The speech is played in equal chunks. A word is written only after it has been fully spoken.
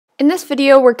In this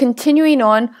video, we're continuing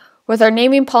on with our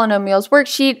Naming Polynomials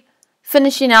worksheet,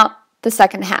 finishing out the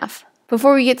second half.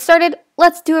 Before we get started,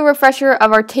 let's do a refresher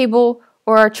of our table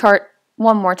or our chart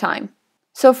one more time.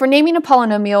 So for naming a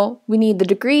polynomial, we need the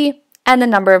degree and the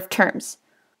number of terms.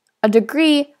 A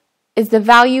degree is the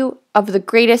value of the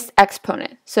greatest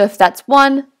exponent. So if that's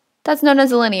 1, that's known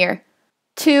as a linear.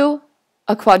 2,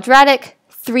 a quadratic.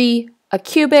 3, a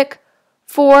cubic.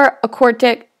 4, a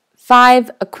quartic. 5,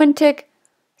 a quintic.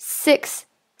 6,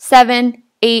 7,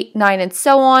 8, 9, and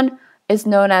so on is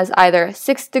known as either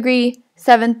 6th degree,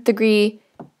 7th degree,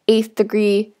 8th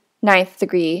degree, 9th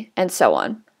degree, and so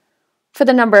on. For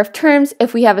the number of terms,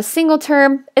 if we have a single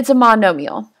term, it's a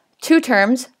monomial. 2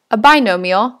 terms, a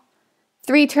binomial.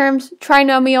 3 terms,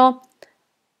 trinomial.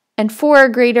 And 4 or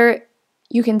greater,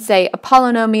 you can say a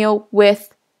polynomial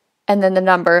with and then the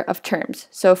number of terms.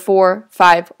 So 4,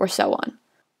 5, or so on.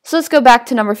 So let's go back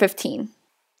to number 15.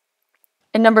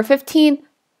 In number 15,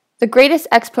 the greatest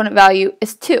exponent value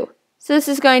is 2. So this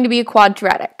is going to be a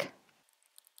quadratic.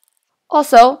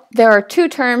 Also, there are 2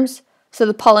 terms, so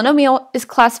the polynomial is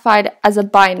classified as a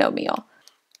binomial.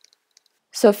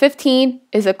 So 15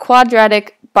 is a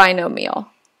quadratic binomial.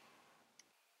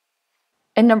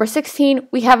 In number 16,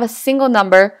 we have a single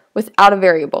number without a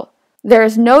variable. There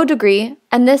is no degree,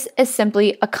 and this is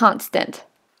simply a constant.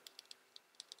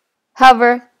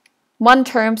 However, 1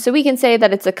 term, so we can say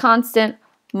that it's a constant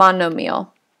monomial.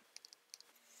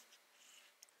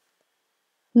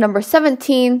 Number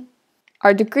 17,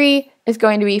 our degree is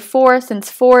going to be 4 since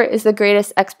 4 is the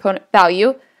greatest exponent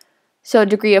value. So a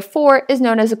degree of 4 is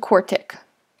known as a quartic.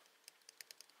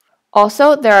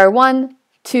 Also, there are 1,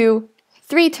 2,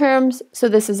 3 terms, so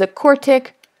this is a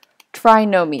quartic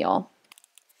trinomial.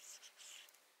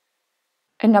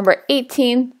 And number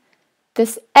 18,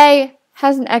 this a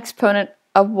has an exponent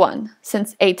of 1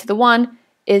 since a to the 1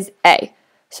 is a.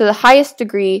 So the highest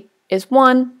degree is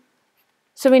 1,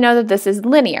 so we know that this is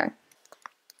linear.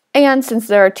 And since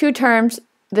there are 2 terms,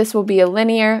 this will be a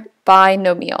linear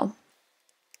binomial.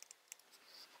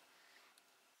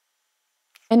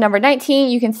 In number 19,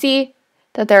 you can see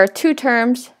that there are 2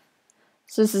 terms,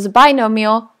 so this is a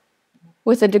binomial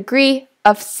with a degree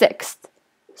of 6th.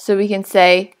 So we can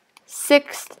say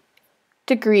 6th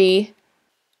degree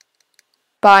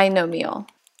binomial.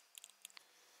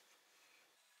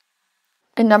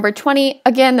 In number 20,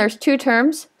 again, there's 2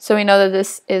 terms, so we know that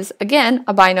this is, again,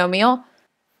 a binomial,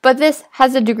 but this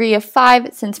has a degree of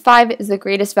 5 since 5 is the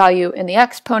greatest value in the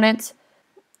exponents,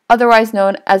 otherwise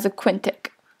known as a quintic.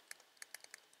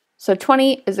 So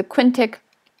 20 is a quintic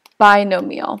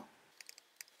binomial.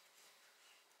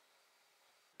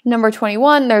 Number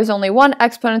 21, there's only 1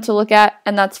 exponent to look at,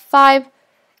 and that's 5,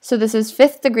 so this is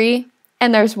 5th degree,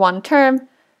 and there's 1 term,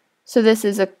 so this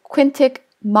is a quintic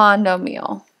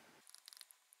monomial.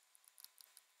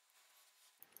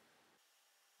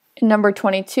 In number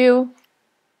 22,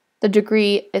 the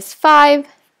degree is 5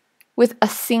 with a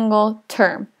single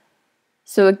term.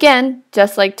 So again,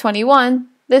 just like 21,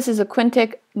 this is a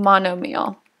quintic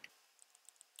monomial.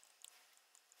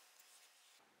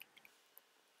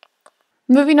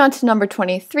 Moving on to number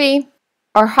 23,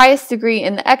 our highest degree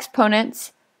in the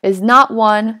exponents is not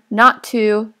 1, not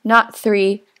 2, not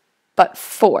 3, but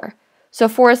 4. So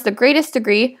 4 is the greatest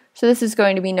degree, so this is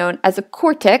going to be known as a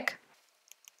quartic.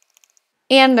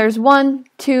 And there's 1,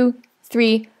 2,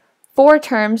 3, 4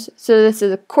 terms, so this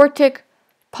is a quartic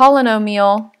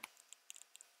polynomial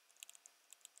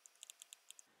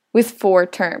with 4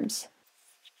 terms.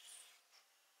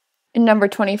 In number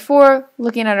 24,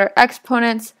 looking at our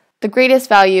exponents, the greatest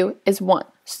value is 1.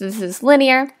 So this is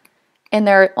linear, and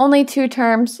there are only 2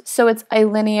 terms, so it's a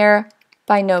linear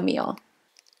binomial.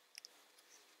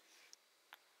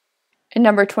 In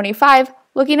number 25,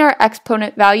 looking at our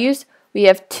exponent values, we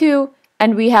have 2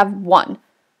 and we have 1.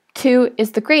 2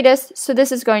 is the greatest, so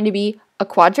this is going to be a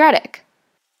quadratic.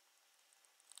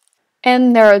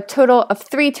 And there are a total of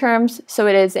 3 terms, so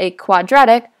it is a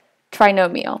quadratic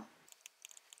trinomial.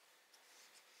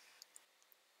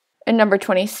 In number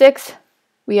 26,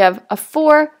 we have a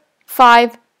 4,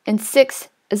 5, and 6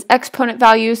 as exponent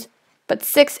values, but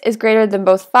 6 is greater than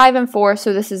both 5 and 4,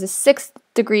 so this is a 6th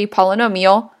degree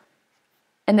polynomial.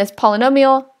 And this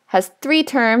polynomial has 3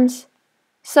 terms,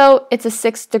 so it's a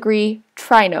 6th degree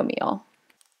trinomial.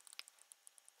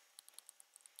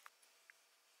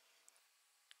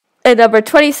 In number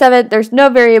 27, there's no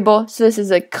variable, so this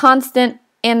is a constant,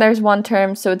 and there's 1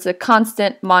 term, so it's a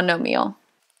constant monomial.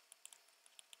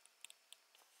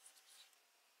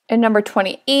 In number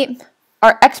 28,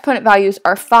 our exponent values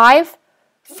are 5,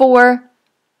 4,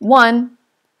 1,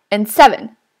 and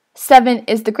 7. 7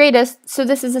 is the greatest, so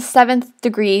this is a 7th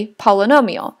degree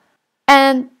polynomial.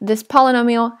 And this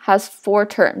polynomial has 4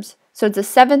 terms. So it's a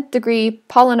 7th degree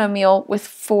polynomial with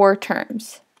 4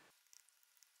 terms.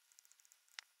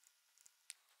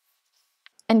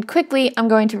 And quickly, I'm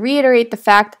going to reiterate the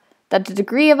fact that the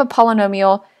degree of a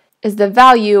polynomial is the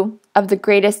value of the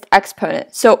greatest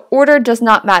exponent. So order does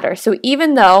not matter. So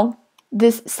even though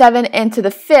this 7n to the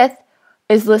 5th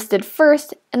is listed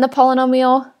first in the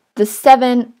polynomial, the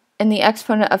 7 in the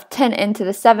exponent of 10n to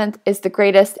the 7th is the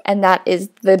greatest, and that is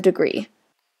the degree.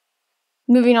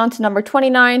 Moving on to number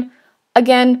 29,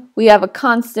 again, we have a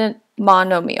constant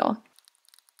monomial.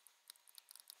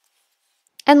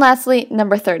 And lastly,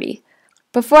 number 30.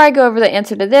 Before I go over the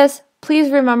answer to this,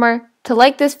 please remember to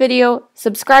like this video,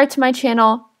 subscribe to my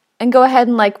channel, and go ahead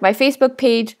and like my Facebook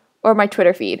page or my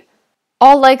Twitter feed.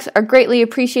 All likes are greatly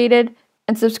appreciated,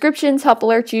 and subscriptions help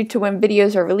alert you to when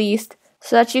videos are released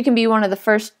so that you can be one of the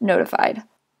first notified.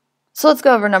 So let's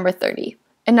go over number 30.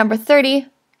 In number 30,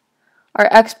 our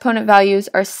exponent values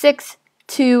are 6,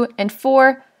 2, and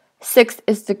 4. 6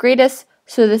 is the greatest,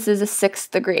 so this is a 6th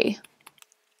degree.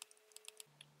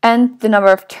 And the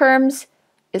number of terms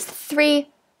is 3,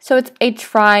 so it's a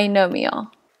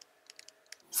trinomial.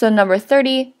 So number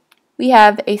 30, we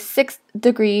have a 6th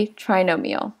degree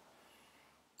trinomial.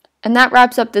 And that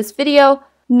wraps up this video,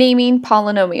 naming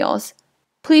polynomials.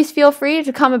 Please feel free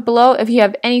to comment below if you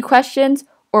have any questions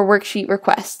or worksheet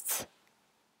requests.